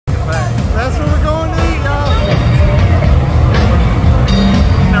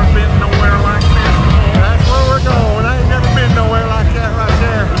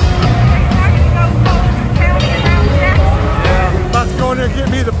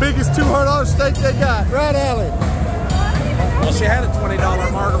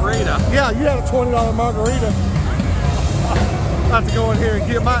Yeah, you had a $20 margarita. I have to go in here and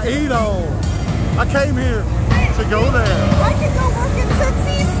get my eat on. I came here to go there. I can go work in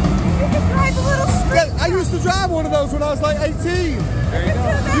Tootsie's. You can drive a little street. Yeah, I used to drive one of those when I was like 18. There you go.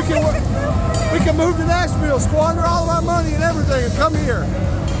 You can work. We can move to Nashville, squander all of our money and everything, and come here.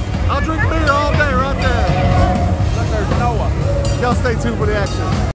 I'll drink beer all day right there. Look, there's Noah. Y'all stay tuned for the action.